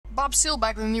Bob Seal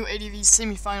back with a new ADV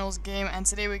semifinals game, and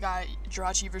today we got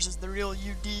Jirachee versus the real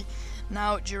UD.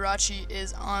 Now Jirachee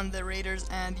is on the Raiders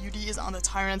and UD is on the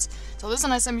Tyrants. So this is a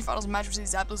nice semifinals match. We see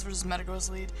Zapdos versus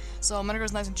Metagross lead. So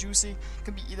Metagross nice and juicy.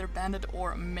 Could be either banded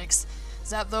or mixed.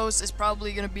 Zapdos is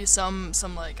probably gonna be some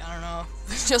like, I don't know,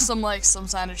 just some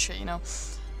standard shit, you know.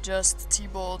 Just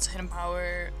T-Bolt, Hidden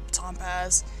Power, Tom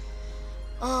Pass.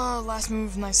 Oh, last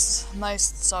move, nice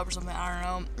sub or something. I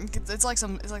don't know. It's like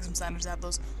some standard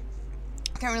Zapdos.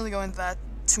 Can't really go into that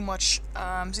too much.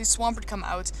 See Swampert come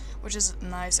out, which is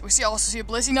nice. We also see a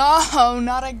Blissey. No,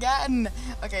 not again.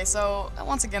 Okay, so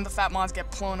once again the fat mons get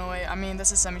blown away. I mean,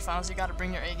 this is semifinals. You gotta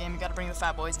bring your A game. You gotta bring the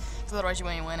fat boys, because otherwise you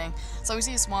ain't winning. So we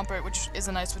see a Swampert, which is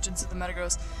a nice switch into the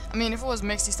Metagross. I mean, if it was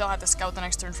mixed, he still had to scout the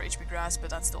next turn for HP Grass, but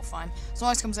that's still fine.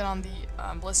 Snorlax comes in on the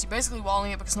Blissey, basically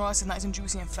walling it because Snorlax is nice and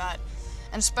juicy and fat.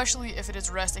 And especially if it is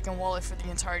rest, it can wall it for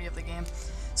the entirety of the game.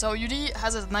 So UD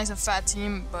has a nice and fat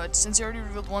team, but since he already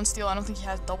revealed one steal, I don't think he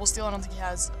has double steal. I don't think he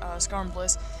has Scar and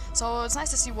Bliss. So it's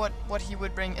nice to see what he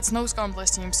would bring. It's no Scar and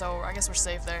Bliss team, so I guess we're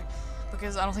safe there,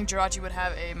 because I don't think Jirachee would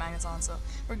have a Magneton, so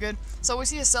we're good. So we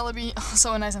see a Celebi,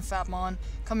 also a nice and fat Mon,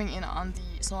 coming in on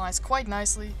the Snorlax quite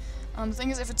nicely. The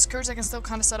thing is, if it's Curse, I can still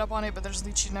kind of set up on it, but there's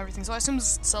lead cheat and everything. So I assume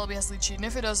Celebi has lead cheat, and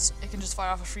if it does, it can just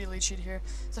fire off a free lead cheat here.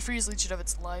 It's the freest lead cheat of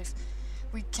its life.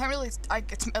 We can't really,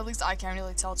 at least I can't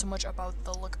really tell too much about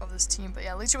the look of this team, but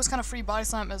yeah, Leechy was kind of free body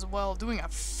slam as well, doing a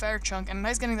fair chunk, and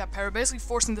nice getting that parry, basically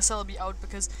forcing the Celebi out,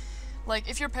 because, like,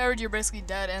 if you're parried, you're basically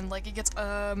dead, and, like, it gets, it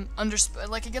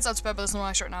gets outsped by the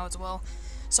Snorlax right now as well.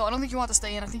 So I don't think you want to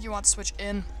stay in, I think you want to switch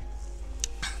in.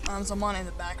 So I'm on in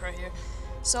the back right here.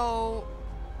 So,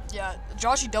 yeah,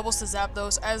 Jirachee doubles to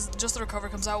Zapdos, as just the recover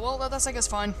comes out. Well, that's, I guess,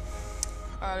 fine.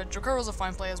 Joker was a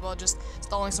fine play as well, just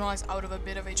stalling Snorlax out of a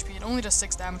bit of HP. It only does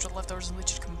 6 damage with leftovers and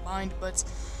leeches combined, but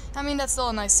I mean, that's still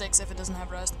a nice 6 if it doesn't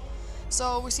have rest.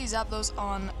 So we see Zapdos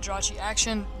on Jirachee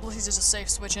action. Blissey's just a safe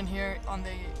switch in here on the,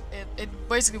 it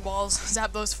basically walls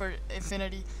Zapdos for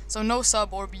infinity. So no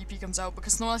sub or BP comes out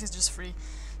because Snorlax is just free.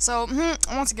 So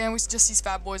once again, we just see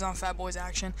Fat Boys on Fat Boys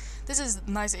action. This is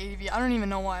nice ADV. I don't even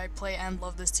know why I play and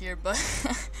love this tier, but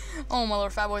oh my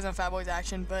lord, Fat Boys on Fat Boys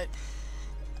action. But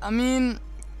I mean,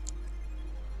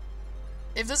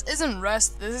 if this isn't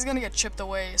rest, this is gonna get chipped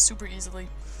away super easily.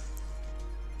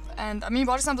 And I mean,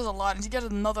 Body Slam does a lot, and you get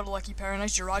another lucky pair.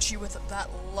 Nice Jirachee with that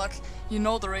luck. You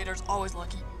know the Raiders always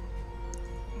lucky.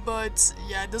 But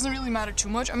yeah, it doesn't really matter too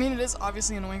much. I mean, it is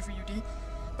obviously annoying for UD,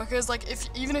 because like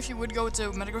even if you would go to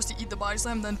Metagross to eat the Body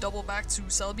Slam, then double back to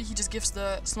Celebi, he just gives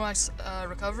the Snorlax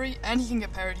recovery, and he can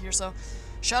get parried here. So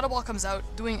Shadow Ball comes out,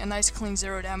 doing a nice clean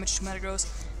 0 damage to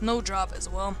Metagross, no drop as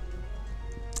well.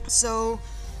 So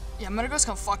yeah, Metagross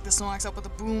can fuck this Snorlax up with a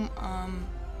boom.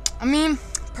 I mean,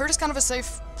 Pert is kind of a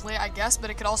safe play, I guess,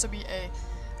 but it could also be a,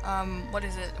 what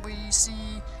is it?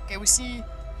 We see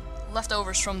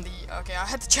leftovers from the, okay, I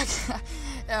had to check.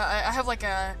 I have like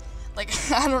a,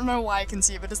 I don't know why I can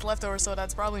see it, but it's leftovers, so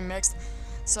that's probably mixed.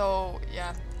 So,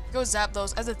 yeah, go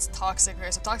Zapdos, as it's Toxic, okay,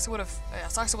 so Toxic would have, yeah,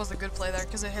 Toxic was the good play there,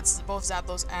 because it hits both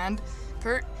Zapdos and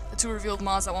Pert, the two revealed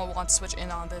mons that won't want to switch in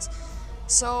on this.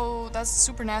 So that's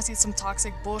super nasty. It's some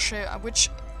toxic bullshit, which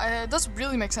does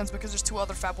really make sense because there's two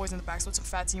other fat boys in the back, so it's a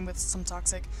fat team with some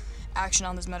toxic action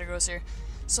on this Metagross here.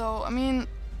 So I mean,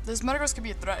 this Metagross could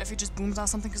be a threat if he just booms on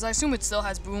something, because I assume it still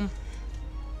has boom.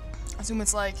 I assume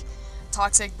it's like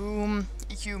toxic boom,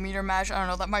 EQ meter match. I don't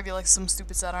know. That might be like some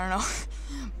stupid set. I don't know,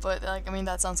 but like I mean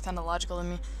that sounds kind of logical to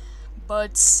me.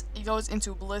 But he goes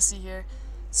into Blissey here.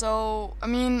 So I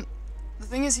mean, the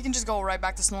thing is, he can just go right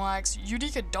back to Snorlax.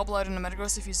 UD could double out into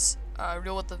Metagross if he's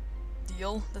real with the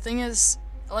deal. The thing is,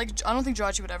 I don't think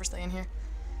Jirachee would ever stay in here.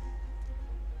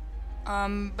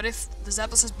 But if the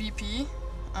Zapdos has BP,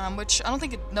 which I don't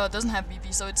think it doesn't have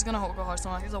BP, so it's gonna go hard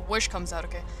Snorlax. If the Wish comes out,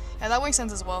 okay. Yeah, that makes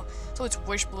sense as well. So it's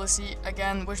Wish Blissey.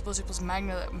 Again, Wish Blissey plus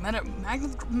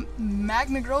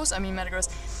Metagross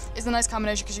is a nice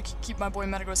combination because you can keep my boy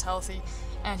Metagross healthy,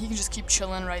 and he can just keep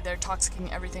chilling right there,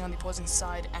 toxicking everything on the opposing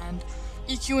side, and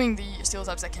EQing the steel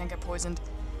types that can't get poisoned.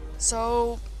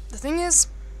 So the thing is,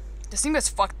 this team gets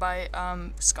fucked by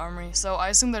Skarmory, so I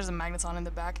assume there's a Magneton in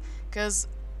the back, because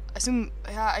I assume,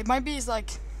 yeah, it might be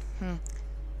like,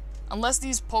 unless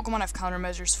these Pokemon have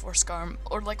countermeasures for Skarm,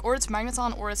 or it's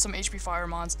Magneton, or it's some HP Fire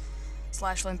Mons /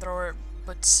 Flamethrower,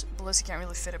 but Blissey can't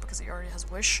really fit it because he already has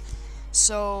Wish.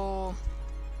 So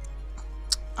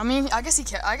I mean, I guess he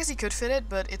could fit it,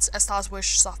 but it's Estos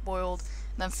Wish, Soft Boiled,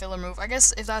 then Filler Move. I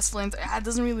guess if that's Flint, it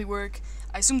doesn't really work.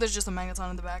 I assume there's just a Magneton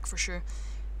in the back for sure.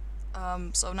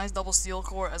 So nice double Steel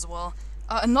Core as well.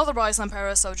 Another Body Slam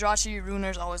Para, so Jirachee,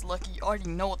 Runer's always lucky. You already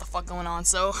know what the fuck going on,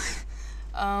 so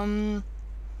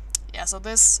yeah, so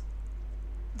this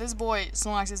this boy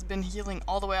Snorlax has been healing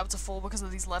all the way up to full because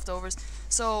of these leftovers.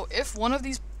 So if one of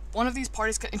these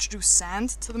parties could introduce sand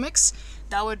to the mix,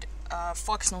 that would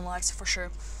fuck Snorlax for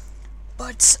sure.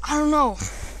 But I don't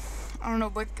know.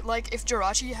 But like if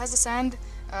Jirachee has the sand,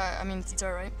 I mean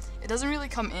T-Tar, right? It doesn't really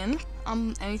come in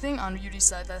on anything on UD's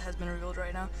side that has been revealed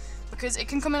right now, because it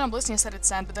can come in on Blissey and set its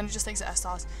sand, but then it just takes the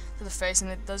S-Toss to the face,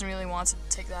 and it doesn't really want to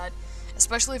take that.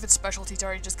 Especially if it's special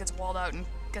T-Tar, it just gets walled out and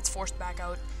gets forced back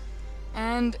out.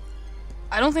 And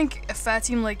I don't think a fat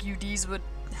team like UD's would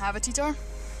have a T-Tar.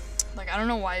 Like, I don't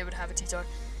know why it would have a T-Tar,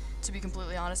 to be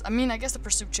completely honest. I mean, I guess the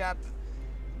Pursuit Chap,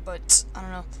 but I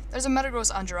don't know. There's a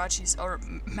Metagross on Jirachee's, or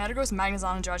Metagross Magnezone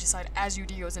on Jirachee's side as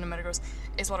UD goes into Metagross,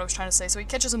 is what I was trying to say. So he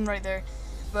catches him right there,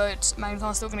 but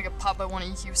Magneton's still gonna get popped by one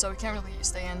EQ, so he can't really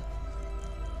stay in.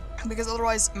 Because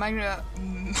otherwise,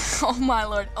 oh my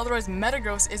lord, otherwise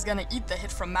Metagross is gonna eat the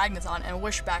hit from Magneton and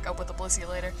wish back up with the Blissey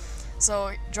later.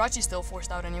 So Jirachee's still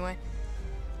forced out anyway.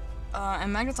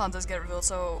 And Magneton does get revealed,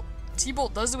 so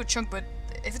T-Bolt does do a chunk, but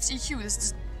if it's EQ, this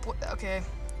is... okay.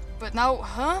 But now,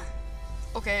 huh?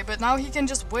 Okay, but now he can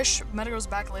just wish Metagross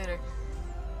back later.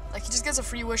 Like, he just gets a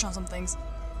free wish on some things.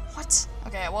 What?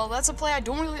 Okay, well, that's a play I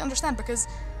don't really understand, because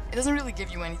it doesn't really give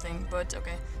you anything, but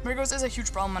okay. Metagross is a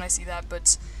huge problem when I see that,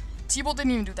 but T-Bolt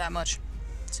didn't even do that much,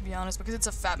 to be honest, because it's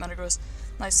a fat Metagross.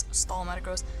 Nice stall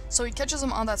Metagross. So he catches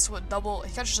him on that double,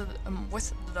 he catches him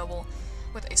with the double,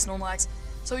 with a Snorlax.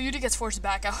 So UD gets forced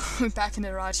back out, back into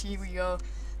Jirachee, here we go.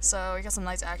 So he got some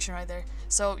nice action right there.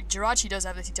 So Jirachee does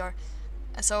have the T-Tar.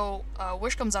 So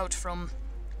Wish comes out from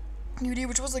UD,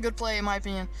 which was a good play in my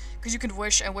opinion, because you could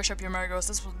wish and wish up your Metagross.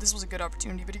 This was a good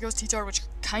opportunity, but he goes T-Tar, which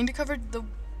kind of covered the...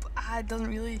 it doesn't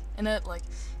really, in it, like,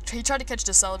 he tried to catch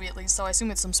the Celebi at least, so I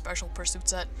assume it's some special pursuit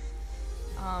set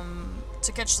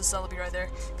to catch the Celebi right there,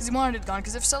 because he wanted it gone,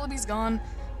 because if Celebi's gone,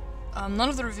 none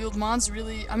of the revealed mons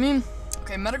really, I mean,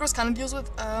 okay, Metagross kind of deals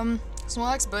with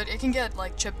Snorlax, but it can get,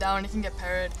 like, chipped down, it can get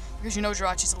parried, because you know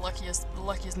Jirachee's the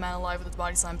luckiest man alive with its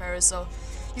body slam parries, so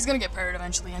he's gonna get parried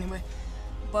eventually anyway.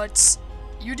 But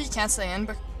UD can't stay in,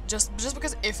 but just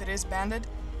because if it is banded,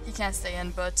 he can't stay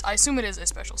in, but I assume it is a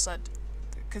special set,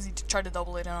 because he tried to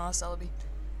double it in on a Celebi.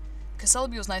 Because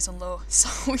Celebi was nice and low,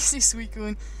 so we see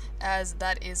Suicune as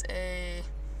that is a...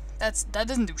 that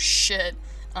doesn't do shit.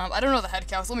 I don't know the head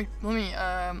counts. Let me,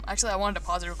 actually I wanted to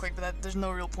pause it real quick, but there's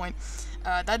no real point.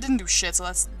 That didn't do shit, so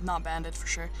that's not banded for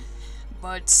sure.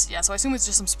 But, yeah, so I assume it's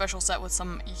just some special set with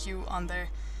some EQ on there.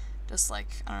 Just like,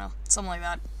 I don't know, something like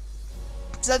that.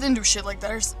 So that didn't do shit, like,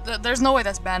 there's no way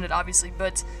that's banded, obviously,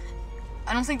 but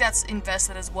I don't think that's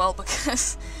invested as well,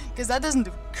 because that doesn't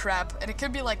do crap. And it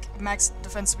could be, like, max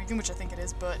defense Suicune, which I think it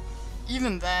is, but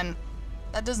even then,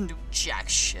 that doesn't do jack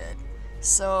shit.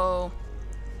 So...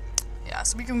 yeah,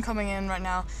 Suicune coming in right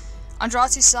now. On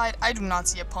Jirachee's side, I do not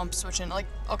see a pump switching. Like,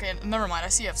 okay, never mind. I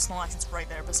see a Snorlax, it's right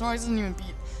there, but Snorlax doesn't even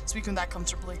beat Suicune that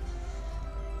comfortably.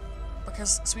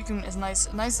 Because Suicune is nice.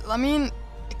 I mean,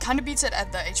 it kind of beats it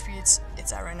at the HP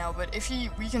it's at right now, but if he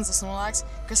weakens the Snorlax,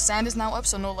 because Sand is now up,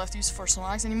 so no left use for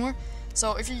Snorlax anymore.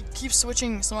 So if he keeps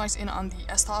switching Snorlax in on the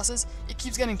S-tosses, it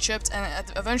keeps getting chipped,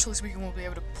 and eventually Suicune will be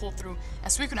able to pull through.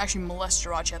 And Suicune actually molests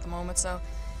Jirachee at the moment, so...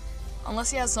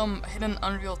 unless he has some hidden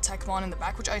unrevealed Techmon in the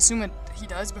back, which I assume he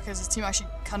does, because his team actually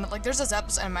kind of, like, there's a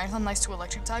Zapdos and a Magneton, nice two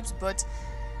electric types, but,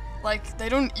 like, they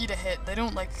don't eat a hit, they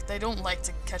don't like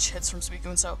to catch hits from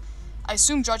Suicune, so I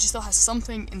assume Jirachee still has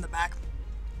something in the back.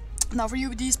 Now for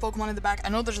UD's Pokemon in the back, I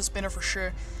know there's a spinner for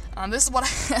sure. This is what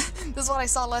I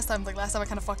saw last time. Like last time I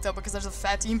kind of fucked up because there's a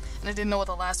fat team and I didn't know what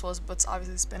the last was, but it's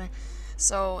obviously a spinner.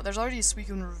 So there's already a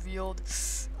Suicune revealed.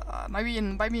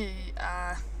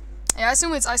 Yeah, I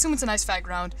assume it's a nice fat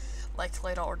ground, like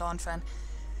Claydol or Donphan.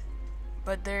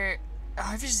 But there,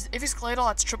 if he's Claydol,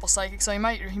 that's triple psychic, so he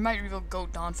might reveal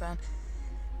Goat Donphan.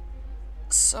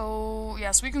 So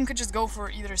yeah, Suicune could just go for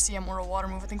either a CM or a Water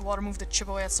move. I think Water move to chip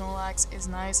away at Snorlax is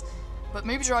nice, but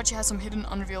maybe Jirachee has some hidden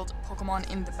unrevealed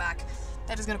Pokemon in the back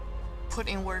that is gonna put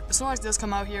in work. But Snorlax does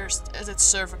come out here as its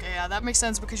Surf. Okay, yeah, that makes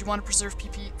sense because you want to preserve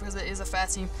PP because it is a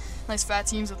fat team. Nice fat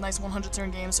teams with nice 100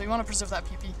 turn games, so you want to preserve that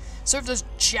PP. Surf does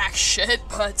jack shit,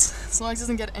 but Snorlax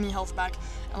doesn't get any health back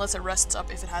unless it rests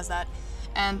up if it has that.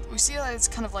 And we see that it's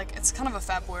kind of a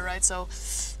fat boy, right? So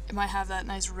it might have that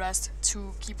nice rest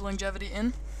to keep longevity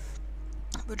in.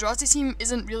 But Jirachee's team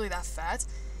isn't really that fat.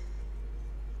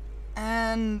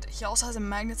 And he also has a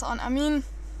Magneton. I mean,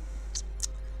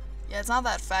 yeah, it's not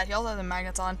that fat. He also has a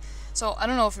Magneton. So I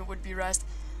don't know if it would be rest.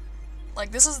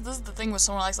 Like this is the thing with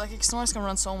Snorlax. Like Snorlax can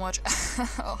run so much.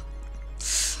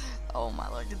 Oh my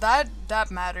lord.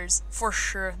 That matters for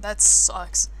sure. That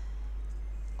sucks.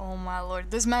 Oh my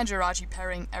lord. This man Jirachee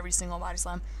parrying every single body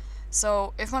slam.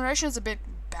 So if moderation is a bit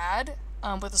bad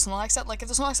with the Snorlax set. Like if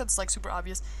the Snorlax set's like super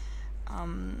obvious,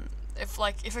 if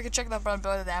I could check that by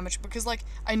the damage, because like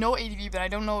I know ADV, but I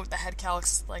don't know the head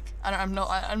calcs. Like I don't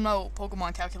know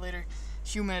Pokemon Calculator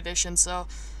Human Edition, so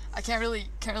I can't really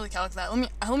calculate that.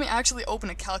 Let me actually open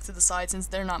a calc to the side since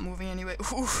they're not moving anyway.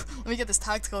 Ooh, let me get this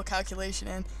tactical calculation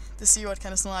in to see what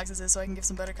kind of Snorlax this is, so I can give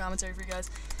some better commentary for you guys.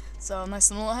 So nice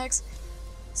Snorlax.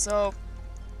 So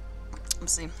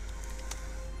let's see.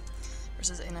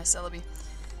 Versus a nice Celebi.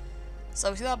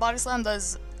 So see that Body Slam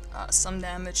does some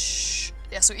damage.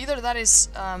 Yeah. So either that is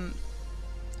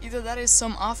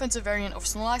some offensive variant of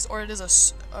Snorlax, or it is a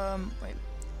wait.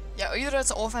 Yeah, either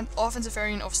that's an offensive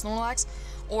variant of Snorlax,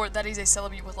 or that is a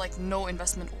Celebi with like no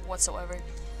investment whatsoever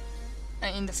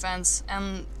in defense,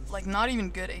 and like not even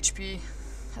good HP,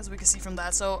 as we can see from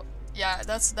that. So yeah,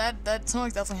 that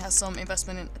Snorlax definitely has some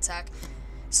investment in attack.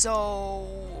 So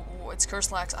it's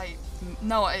Curselax.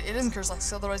 No, it isn't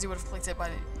Curselax, otherwise he would have clicked it by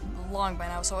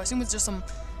now. So I assume it's just some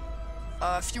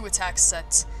few attacks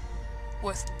set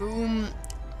with Boom.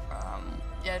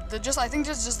 Yeah, I think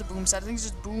just the Boom set. I think it's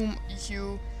just Boom,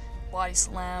 EQ, Body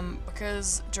Slam,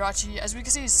 because Jirachee, as we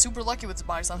can see, is super lucky with his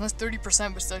Body Slam. That's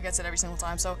 30%, but still gets it every single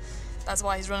time, so that's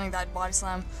why he's running that Body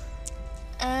Slam.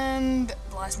 And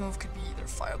the last move could be either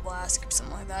Fire Blast, it could be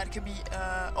something like that. It could be,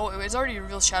 oh, it's already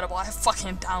revealed Shadow Ball. I have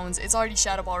fucking downs. It's already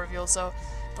Shadow Ball revealed, so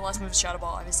the last move is Shadow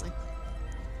Ball, obviously.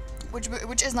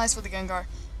 Which is nice for the Gengar.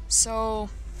 So,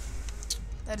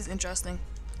 that is interesting.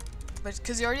 But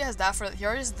because he already has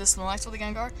this Snorlax for the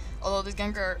Gengar, although this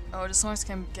Snorlax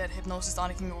can get Hypnosis on,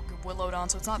 it can go Willowed on,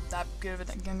 so it's not that good of a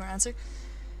Gengar answer.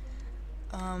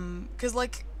 Because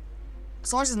like,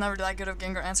 Snorlax is never that good of a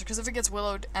Gengar answer, because if it gets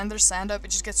Willowed and there's Sand Up,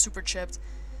 it just gets super chipped.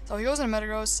 So he goes into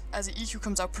Metagross, as the EQ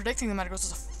comes out, predicting the Metagross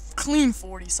is a clean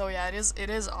 40, so yeah, it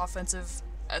is offensive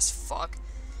as fuck.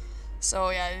 So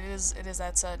yeah, it is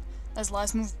that set. That's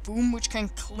last move, Boom, which can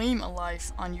claim a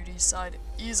life on UD's side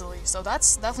easily. So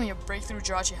that's definitely a breakthrough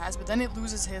Jirachee has, but then he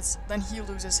loses his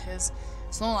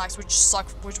Snorlax, which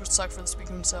would suck for the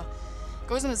Smogon. So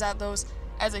goes into Zapdos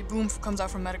as a Boom comes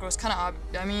out from Metagross. Kind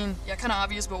of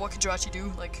obvious, but what could Jirachee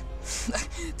do? Like,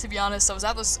 to be honest, so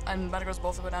Zapdos and Metagross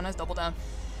both go down as double down.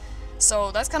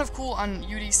 So that's kind of cool on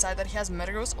UD's side that he has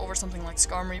Metagross over something like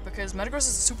Skarmory, because Metagross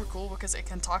is super cool because it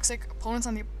can toxic opponents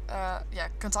on the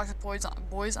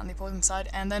boys on the opposing side,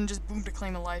 and then just Boom to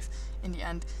claim a life in the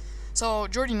end. So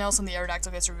Jordy Nelson, the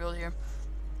Aerodactyl, gets revealed here.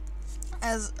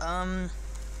 As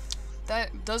that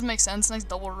does make sense. Nice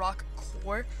double rock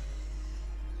core.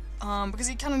 Because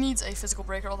he kind of needs a physical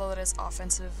breaker, although that is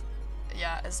offensive.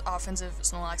 Yeah, as offensive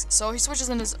Snorlax. So he switches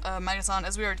in his Magneton,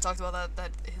 as we already talked about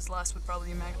that his last would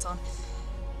probably be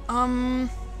Magneton.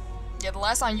 Yeah, the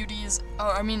last on UD's,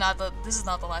 this is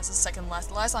not the last, this is second last.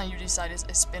 The last on UD's side is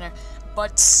Spinner,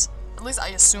 but at least I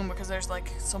assume, because there's like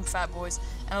some fat boys,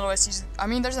 and otherwise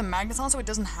there's a Magneton, so it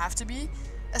doesn't have to be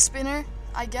a Spinner,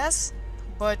 I guess,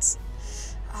 but,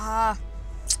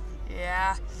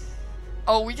 yeah.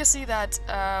 Oh, we can see that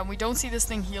we don't see this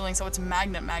thing healing, so it's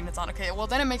Magneton. Okay, well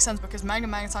then it makes sense, because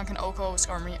Magneton can OHKO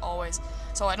Skarmory always.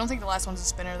 So I don't think the last one's a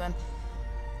Spinner then.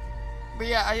 But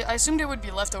yeah, I assumed it would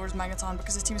be Leftovers Magneton,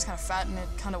 because his team is kind of fat and it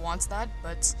kind of wants that.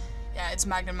 But yeah, it's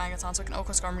Magneton, so it can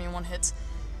OHKO Skarmory in one hit.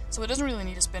 So it doesn't really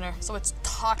need a Spinner. So it's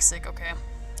Toxic, okay.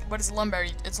 But it's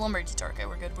Lumberry T-Tar. Okay,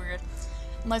 we're good.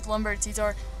 Nice Lumberry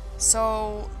T-Tar.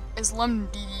 So it's Lum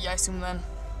DD, I assume then.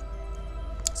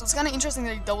 So it's kind of interesting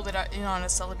that he doubled it in on a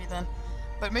Celebi then.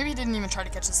 But maybe he didn't even try to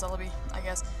catch the Celebi, I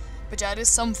guess. But yeah, it is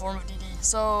some form of DD.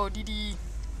 So DD,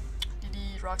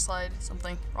 Rock Slide,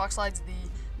 something. Rock Slide's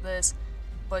this.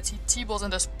 But he T-Balls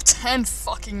and does 10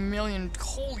 fucking million.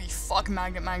 Holy fuck,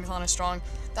 Magneton is strong.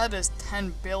 That is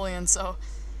 10 billion, so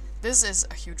this is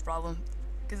a huge problem.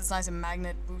 Because it's nice and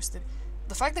magnet boosted.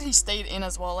 The fact that he stayed in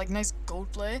as well, like nice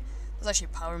goat play, that's actually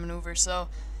a power maneuver, so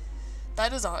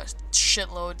that is a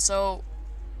shitload. So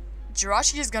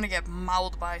Jirachee is gonna get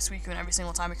mauled by Suicune every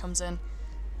single time he comes in.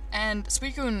 And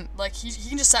Suicune, like, he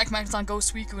can just sack Magneton, go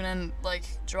Suicune, and, like,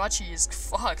 Jirachee is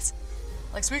fucked.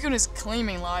 Like, Suicune is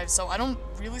claiming lives, so I don't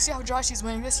really see how Jirachee is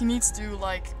winning this. He needs to,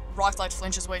 like, Rock Slide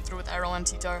flinch his way through with Arrow and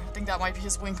T-Tar. I think that might be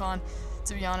his win con,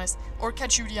 to be honest. Or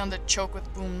catch UD on the choke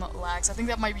with Boom Lax. I think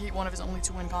that might be one of his only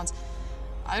 2 win cons.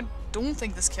 I don't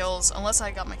think this kills, unless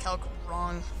I got my calc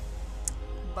wrong.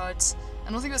 But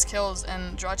I don't think this kills,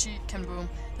 and Jirachee can boom.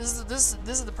 This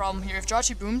is the problem here. If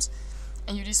Jirachee booms,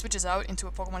 and UD switches out into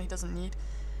a Pokemon he doesn't need,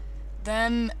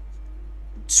 then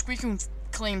Suicune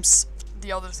claims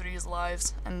the other 3's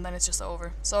lives, and then it's just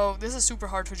over. So this is super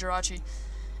hard for Jirachee.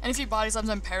 And if he body slams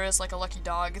on Paris like a lucky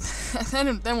dog,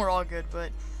 then we're all good.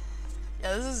 But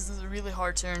yeah, this is a really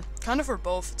hard turn, kind of for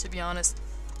both, to be honest.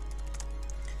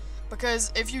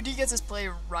 Because if UD gets his play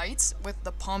right with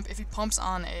the pump, if he pumps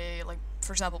on a, like,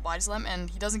 for example, body slam, and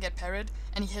he doesn't get parried,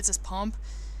 and he hits his pump,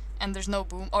 and there's no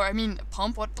boom, or I mean,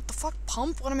 pump, what the fuck,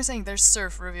 pump? What am I saying? There's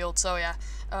surf revealed, so yeah.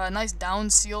 Nice down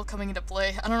seal coming into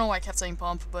play. I don't know why I kept saying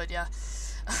pump, but yeah.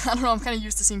 I don't know, I'm kind of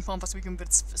used to seeing pump as weekend, but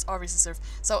it's obviously surf.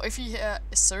 So if he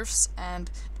surfs, and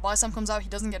the body slam comes out, he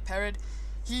doesn't get parried,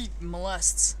 he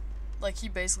molests. Like, he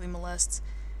basically molests.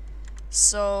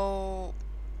 So,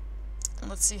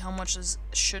 let's see how much this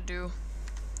should do.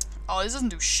 Oh, this doesn't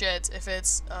do shit if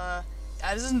it's,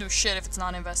 this doesn't do shit if it's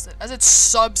not invested. As it's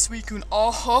sub Suicune.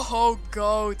 Oh ho ho,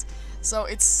 goat. So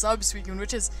it's sub Suicune,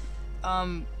 which is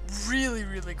really,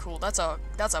 really cool. That's a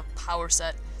power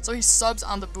set. So he subs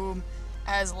on the boom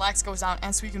as Lax goes down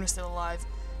and Suicune is still alive.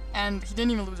 And he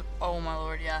didn't even lose. Oh my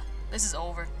lord, yeah. This is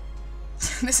over.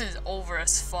 This is over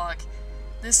as fuck.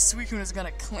 This Suicune is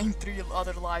gonna claim 3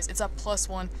 other lives. It's at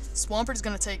 +1. Swampert is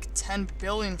gonna take 10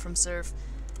 billion from Surf.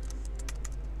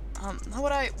 Now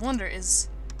what I wonder is,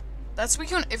 that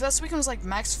Suicune, if that Suicune is like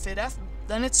max FitF,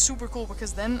 then it's super cool,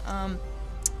 because then,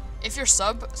 if you're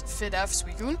sub FitF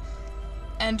Suicune,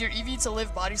 and your EV to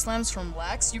live body slams from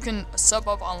Lax, you can sub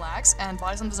up on Lax, and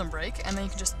body slam doesn't break, and then you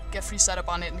can just get free setup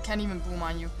on it, and it can't even boom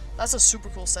on you. That's a super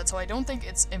cool set, so I don't think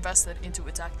it's invested into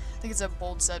attack. I think it's a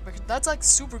bold set, because that's like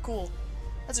super cool.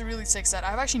 That's a really sick set.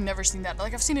 I've actually never seen that.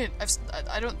 Like, I've seen it,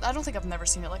 I don't think I've never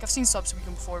seen it. Like, I've seen sub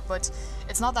Suicune before, but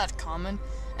it's not that common,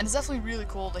 and it's definitely really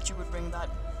cool that you would bring that.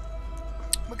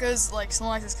 Because, like,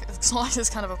 Snorlax is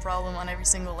kind of a problem on every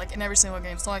single, like, in every single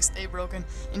game. Snorlax stay broken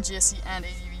in GSC and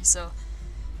ADV, so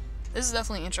this is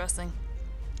definitely interesting.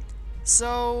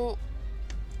 So,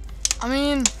 I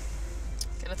mean,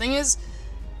 okay, the thing is,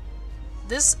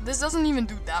 this doesn't even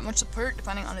do that much support,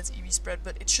 depending on its EV spread,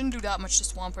 but it shouldn't do that much to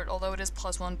Swampert, although it is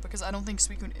 +1, because I don't think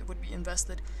Suicune would be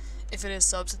invested if it is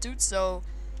substitute, so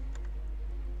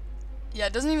yeah,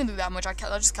 it doesn't even do that much. I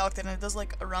just calculated, and it does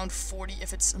like around 40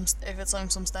 if it's on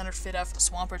some standard FitF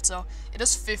Swampert, so it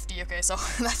does 50. Okay, so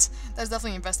that's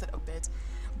definitely invested a bit,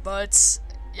 but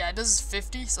yeah, it does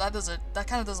 50, so that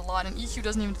kind of does a lot, and EQ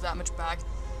doesn't even do that much back.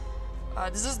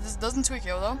 This doesn't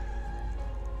 2KO though,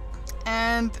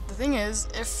 and the thing is,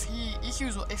 if he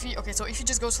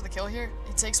just goes for the kill here,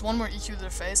 he takes one more EQ to the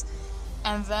face,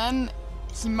 and then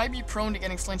he might be prone to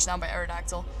getting flinched down by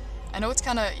Aerodactyl. I know it's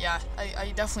kind of, yeah,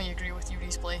 I definitely agree with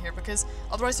UD's play here, because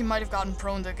otherwise he might have gotten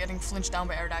prone to getting flinched down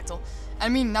by Aerodactyl. I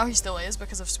mean, now he still is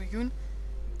because of Suicune,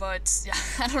 but yeah,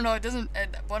 I don't know, it doesn't,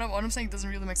 what I'm saying doesn't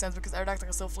really make sense, because Aerodactyl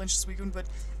can still flinch Suicune, but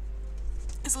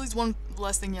it's at least one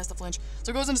less thing he has to flinch.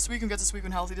 So he goes into Suicune, gets a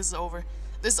Suicune healthy, this is over.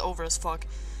 This is over as fuck.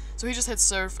 So he just hits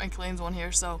Surf and claims one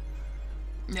here, so,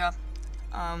 yeah.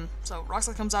 So Rock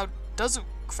Slide comes out, does a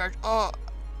fair,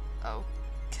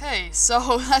 okay,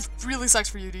 so that really sucks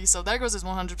for UD, so there goes his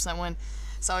 100% win.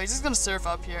 So he's just gonna Surf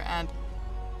up here, and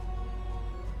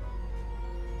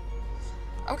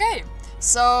okay,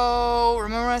 so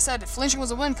remember when I said flinching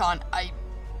was a win con? I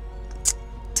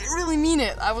didn't really mean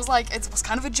it. I was like, it was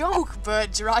kind of a joke,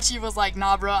 but Jirachee was like,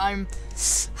 nah bro, I'm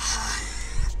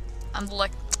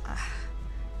like,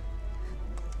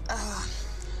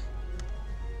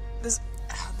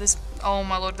 this, oh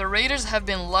my lord, the Raiders have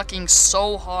been lucking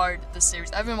so hard this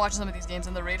series. I've been watching some of these games,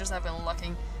 and the Raiders have been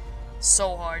lucking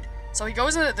so hard. So he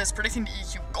goes into this predicting the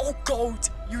EQ. Go GOAT!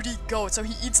 UD GOAT. So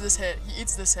he eats this hit. He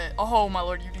eats this hit. Oh my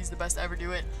lord, UD's the best to ever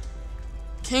do it.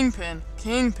 Kingpin.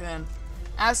 Kingpin.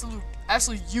 Absolute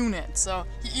unit. So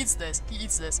he eats this. He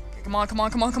eats this. Okay, come on, come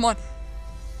on, come on, come on.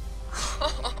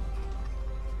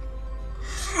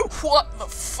 What the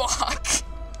fuck?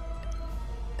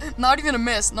 Not even a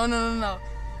miss. No, no, no, no.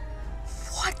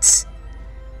 What?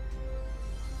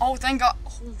 Oh, thank God.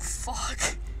 Oh,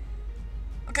 fuck.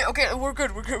 Okay, okay, we're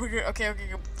good, we're good, we're good. Okay, okay,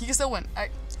 he can still win.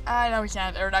 No, he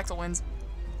can't. Aerodactyl wins.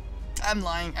 I'm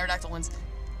lying. Aerodactyl wins.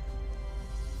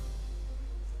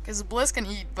 Because Bliss can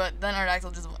eat, but then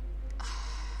Aerodactyl just...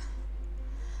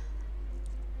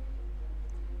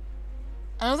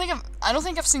 I don't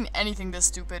think I've seen anything this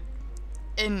stupid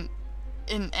in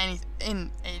ADV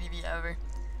ever.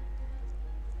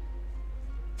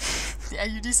 Yeah,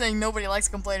 UD saying nobody likes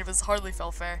to complain if it's hardly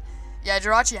felt fair. Yeah,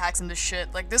 Jirachee hacks into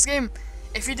shit. Like, this game,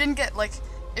 if he didn't get, like,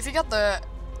 if he got the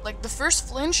first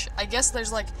flinch, I guess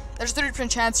there's 30%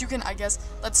 chance you can, I guess,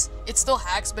 it still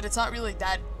hacks, but it's not really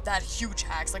that huge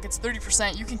hacks. Like, it's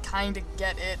 30%, you can kind of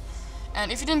get it.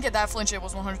 And if you didn't get that flinch, it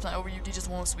was 100% over, UD just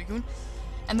won with Suicune.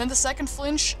 And then the second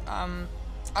flinch,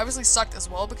 obviously sucked as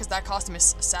well, because that cost him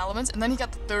his Salamence, and then he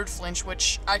got the third flinch,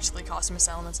 which actually cost him his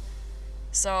Salamence.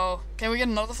 So, can we get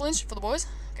another flinch for the boys?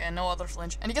 Okay, no other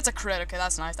flinch. And he gets a crit, okay,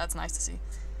 that's nice to see.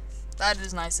 That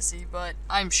is nice to see, but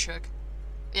I'm shook.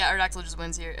 Yeah, Aerodactyl just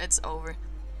wins here. It's over.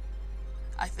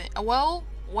 I think. Well,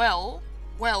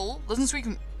 doesn't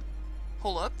Suicune...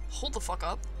 Hold up. Hold the fuck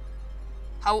up.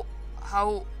 How...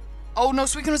 Oh no,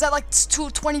 Suicune was at like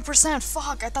 20%.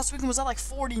 Fuck, I thought Suicune was at like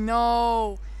 40.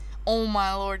 No. Oh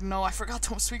my lord, no. I forgot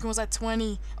Suicune was at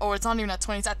 20. Oh, it's not even at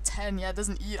 20. It's at 10. Yeah, it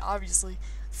doesn't eat, obviously.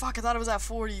 Fuck, I thought it was at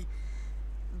 40.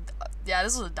 Yeah,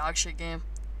 this was a dog shit game.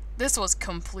 This was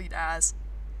complete ass.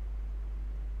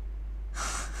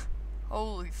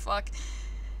 Holy fuck.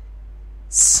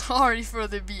 Sorry for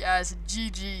the BS.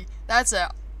 GG. That's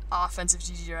a offensive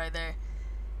GG right there.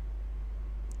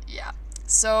 Yeah.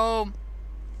 So,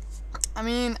 I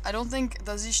mean, I don't think,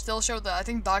 does he still show the, I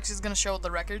think Dox is going to show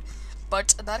the record,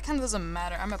 but that kind of doesn't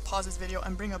matter. I'm going to pause this video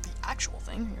and bring up the actual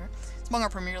thing here.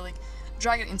 Smogon Premier League.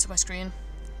 Drag it into my screen.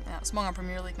 Yeah, Smogon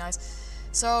Premier League, nice.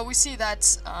 So, we see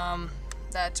that,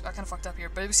 that I kind of fucked up here,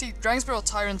 but we see Dragon Sparrow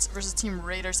Tyrants versus Team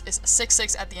Raiders is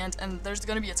 6-6 at the end, and there's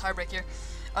going to be a tiebreak here.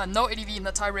 No ADV in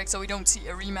the tiebreak, so we don't see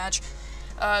a rematch.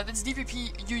 It's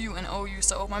DPP, UU, and OU,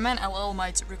 so my man LL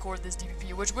might record this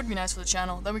DPP, which would be nice for the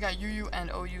channel. Then we got UU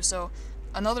and OU, so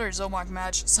another Zomok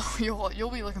match, so you'll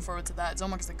be looking forward to that.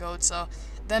 Zomok is the GOAT. So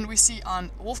then we see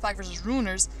on Wolfpack versus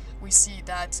Runers, we see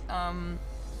that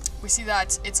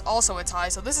it's also a tie,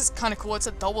 so this is kind of cool. It's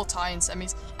a double tie in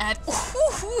semis, and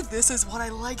ooh, this is what I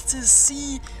like to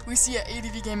see. We see an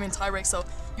ADV game in tiebreak, so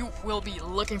you will be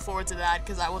looking forward to that,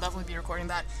 because I will definitely be recording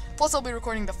that. Plus, I'll be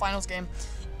recording the finals game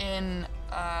in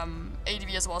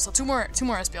ADV as well, so two more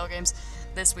SPL games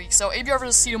this week. So ABR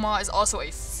versus Siduma is also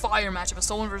a fire matchup. A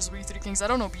Stolen versus We3 Kings. I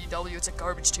don't know BW, it's a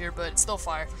garbage tier, but it's still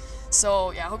fire.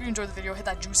 So yeah, I hope you enjoyed the video. Hit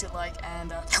that juicy like,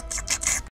 and